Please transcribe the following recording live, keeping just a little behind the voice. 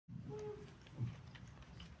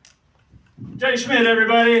Jay Schmidt,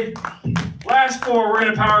 everybody. Last four, we're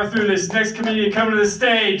going to power through this. Next comedian coming to the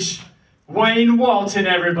stage, Wayne Walton,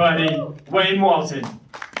 everybody. Wayne Walton.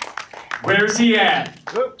 Where's he at?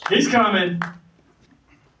 He's coming.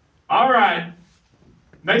 All right.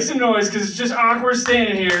 Make some noise, because it's just awkward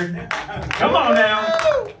standing here. Come on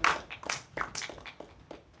now.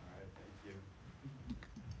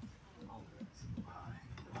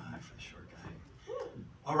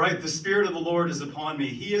 All right, the Spirit of the Lord is upon me.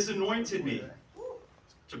 He has anointed me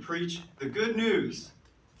to preach the good news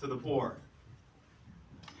to the poor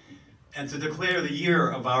and to declare the year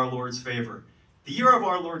of our Lord's favor. The year of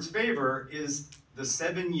our Lord's favor is the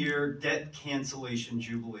 7-year debt cancellation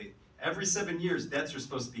jubilee. Every 7 years, debts are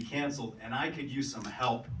supposed to be canceled, and I could use some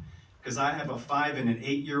help because I have a 5- and an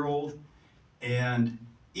 8-year-old, and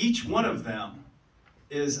each one of them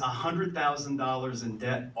is $100,000 in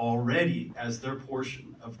debt already as their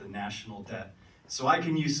portion of the national debt. So I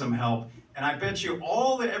can use some help. And I bet you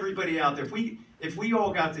everybody out there, if we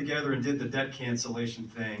all got together and did the debt cancellation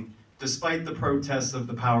thing, despite the protests of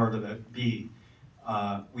the power to the be,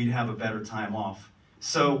 we'd have a better time off.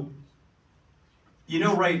 So, you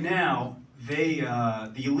know, right now, the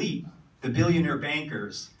elite, the billionaire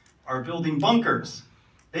bankers, are building bunkers.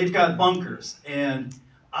 They've got bunkers. And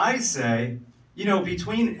I say, you know,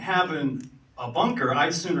 between having a bunker,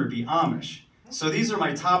 I'd sooner be Amish. So these are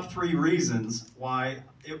my top 3 reasons why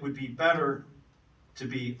it would be better to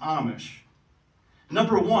be Amish.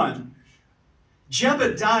 Number 1,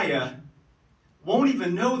 Jebediah won't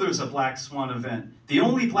even know there's a black swan event. The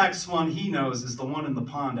only black swan he knows is the one in the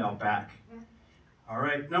pond out back. All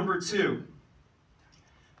right, number 2,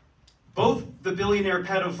 both the billionaire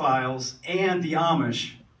pedophiles and the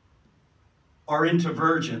Amish are into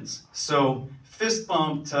virgins. So fist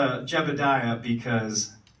bump to Jebediah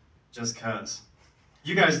because, just cuz.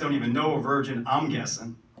 You guys don't even know a virgin, I'm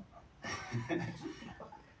guessing.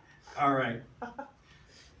 All right.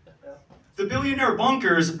 The billionaire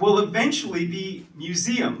bunkers will eventually be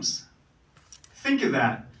museums. Think of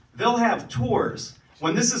that. They'll have tours.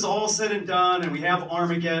 When this is all said and done and we have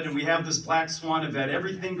Armageddon and we have this black swan event,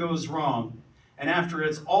 everything goes wrong. And after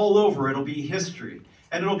it's all over, it'll be history.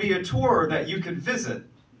 And it'll be a tour that you could visit.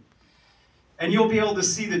 And you'll be able to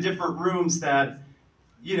see the different rooms that,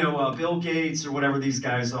 you know, Bill Gates or whatever these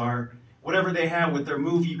guys are, whatever they have with their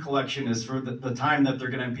movie collection is for the time that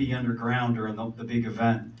they're going to be underground during the big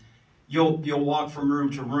event. You'll walk from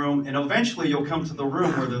room to room, and eventually you'll come to the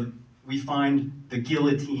room where we find the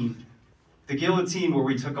guillotine. The guillotine where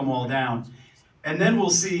we took them all down. And then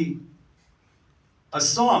we'll see a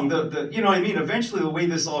song. You know what I mean? Eventually the way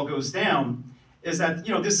this all goes down is that,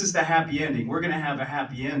 you know, this is the happy ending. We're going to have a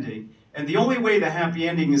happy ending. And the only way the happy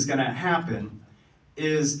ending is going to happen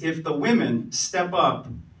is if the women step up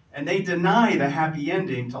and they deny the happy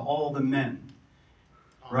ending to all the men,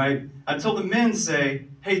 right? Until the men say,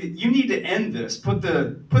 hey, you need to end this. Put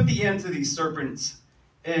the end to these serpents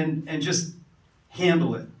and just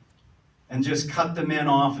handle it. And just cut the men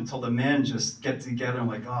off until the men just get together and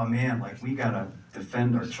like, oh man, like we got to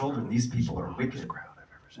defend our children. These people are wicked.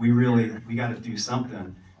 We got to do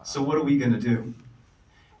something. So what are we going to do?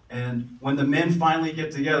 And when the men finally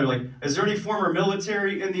get together, like, is there any former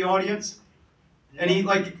military in the audience? Any,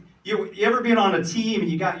 like, you ever been on a team and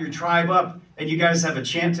you got your tribe up and you guys have a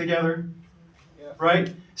chant together? Yeah.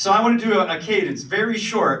 Right? So I want to do a cadence, very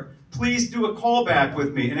short. Please do a callback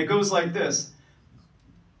with me. And it goes like this.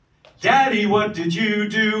 Daddy, what did you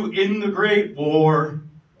do in the Great War?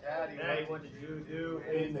 Daddy, what did you do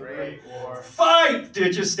in the Great War? Fight!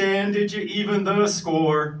 Did you stand? Did you even the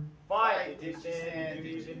score? Fight! Did you stand? Did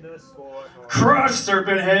you even the score? Crush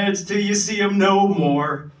serpent heads till you see them no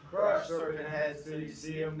more. Crush serpent heads till you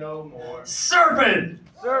see them no more. Serpent!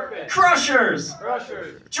 Serpent! Crushers!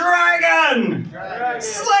 Crushers! Dragon! Dragon!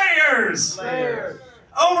 Slayers! Slayers!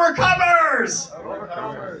 Overcomers!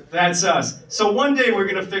 Overcomers! That's us. So one day we're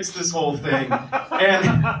going to fix this whole thing.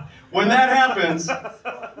 And when that happens,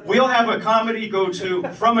 we'll have a comedy go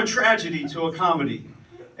from a tragedy to a comedy.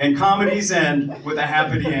 And comedies end with a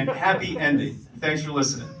happy ending. Thanks for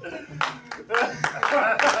listening.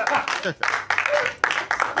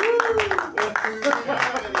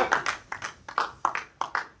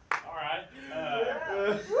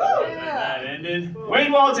 That ended.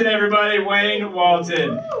 Wayne Walton, everybody. Wayne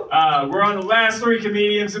Walton. We're on the last 3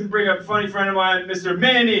 comedians. And bring up a funny friend of mine, Mr.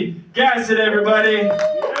 Manny Gassett, everybody.